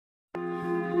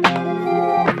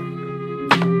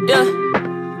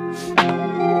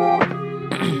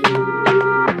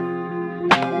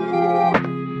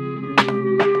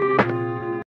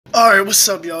Alright, what's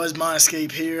up, y'all? It's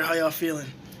Mindscape here. How y'all feeling?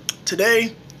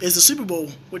 Today is the Super Bowl,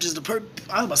 which is I was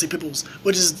about to say Pitbulls,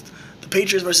 which is the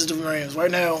Patriots versus the Rams.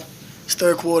 Right now, it's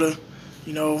third quarter,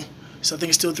 so I think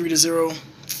it's still 3-0.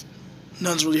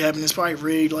 Nothing's really happening. It's probably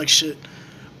rigged like shit.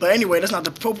 But anyway, that's not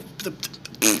the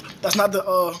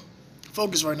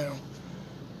focus right now.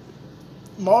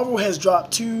 Marvel has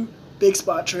dropped 2 big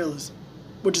spot trailers,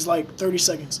 which is like 30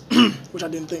 seconds, which I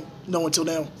didn't know until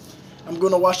now. I'm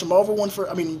going to watch the Marvel one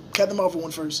first. Captain Marvel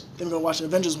one first. Then I'm going to watch the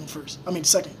Avengers one first.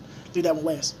 Second. Leave that one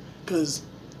last. Because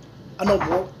I know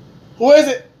more. Who is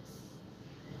it?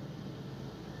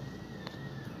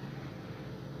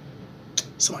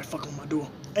 Somebody fucking with my door.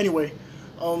 Anyway,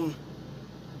 I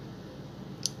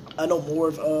know more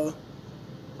of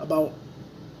about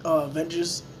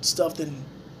Avengers stuff than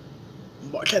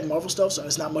Captain Marvel stuff, so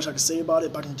there's not much I can say about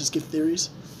it, but I can just give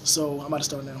theories. So I'm about to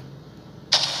start now.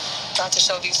 About to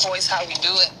show these boys how we do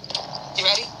it. You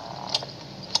ready?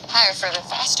 Higher, further,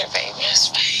 faster, baby. Yes,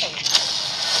 baby.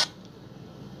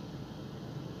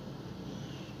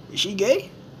 Is she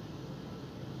gay?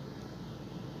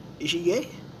 Is she gay?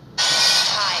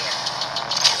 Higher.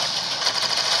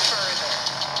 Further.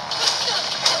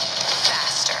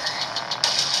 Faster.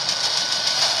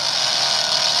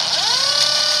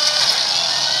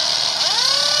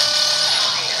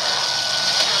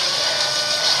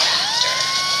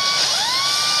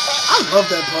 I love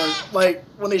that part, like,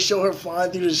 when they show her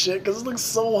flying through the shit, because it looks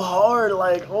so hard,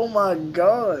 like, oh my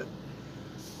god.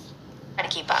 Try to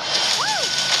keep up.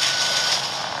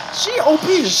 She OP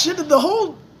as shit. Did the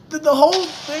whole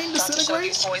thing disintegrate? To show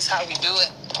these boys how we do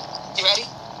it. You ready?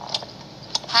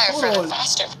 Higher, further,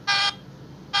 faster.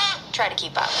 Try to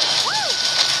keep up.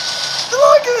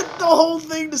 Look at the whole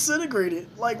thing disintegrated.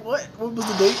 Like, what? What was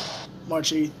the date?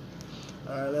 March 8th.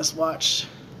 Alright, let's watch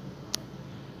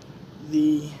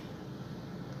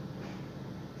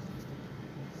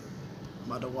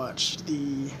I'm about to watch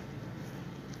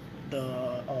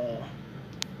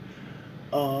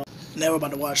now we're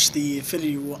about to watch the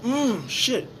Infinity War.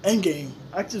 Shit. Endgame.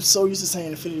 I'm just so used to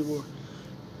saying Infinity War.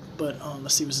 But,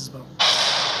 let's see what this is about.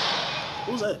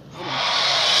 What was that?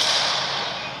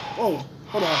 Hold on. Whoa.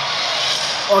 Hold on.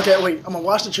 Okay, wait. I'm gonna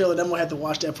watch the trailer, then we'll have to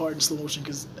watch that part in slow motion,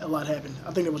 because a lot happened.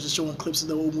 I think they were just showing clips of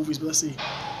the old movies, but let's see.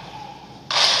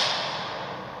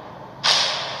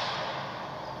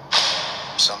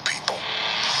 Some people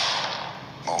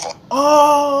move on.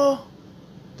 Oh!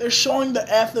 They're showing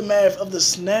the aftermath of the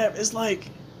snap. It's like,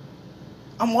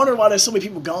 I'm wondering why there's so many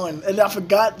people gone. And I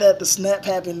forgot that the snap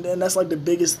happened, and that's like the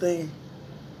biggest thing.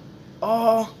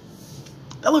 Oh,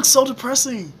 that looks so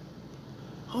depressing.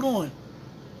 Hold on.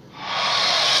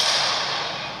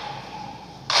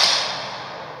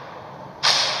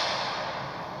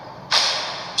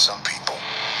 Some people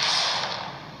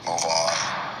move on,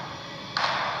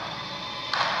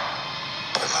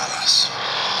 but not us.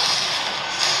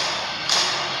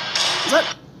 Is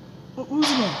that...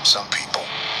 Who's it on? Some people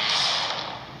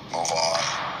move on,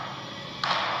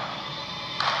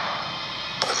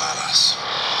 but not us.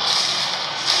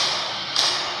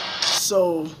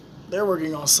 So, they're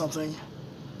working on something.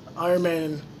 Iron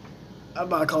Man... I'm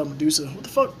about to call her Medusa. What the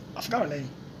fuck? I forgot her name.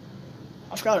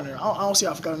 I don't see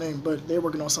how I forgot her name, but they're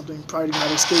working on something. Probably to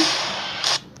have escape.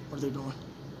 What are they doing?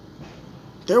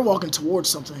 They're walking towards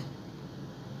something.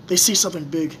 They see something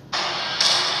big. I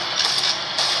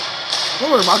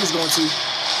wonder where Rocket's going to.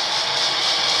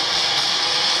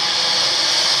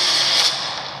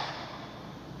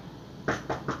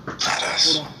 Not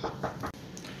us. Hold on.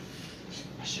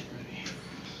 My shit ready.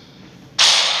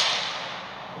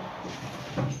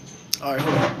 Alright,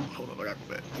 hold on.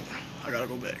 I gotta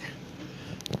go back.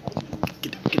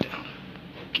 Get down.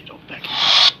 Get on back here.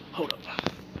 Hold up.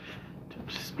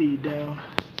 Speed down.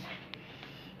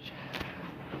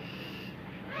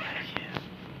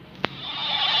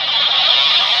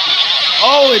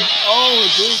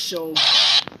 It did show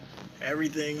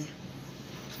everything.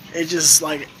 It just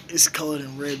like it's colored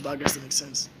in red, but I guess that makes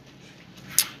sense.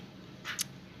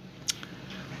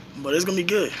 But it's gonna be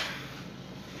good.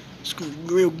 It's gonna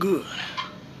be real good.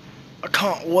 I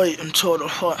can't wait until the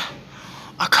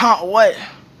I can't wait.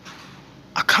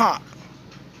 I can't.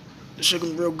 This shit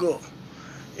gonna be real good.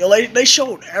 Yo, they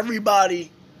showed everybody,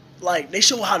 like they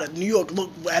showed how the New York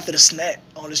looked after the snap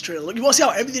on this trailer. Look, you wanna see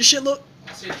how everything this shit look?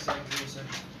 I see it.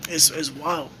 It's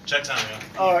wild. Check time, yeah.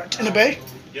 Alright, in the bay?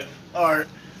 Yep. Alright,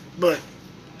 but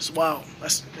it's wild.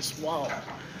 It's wild.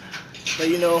 But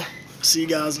see you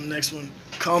guys in the next one.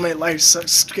 Comment, like,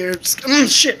 subscribe,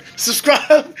 share.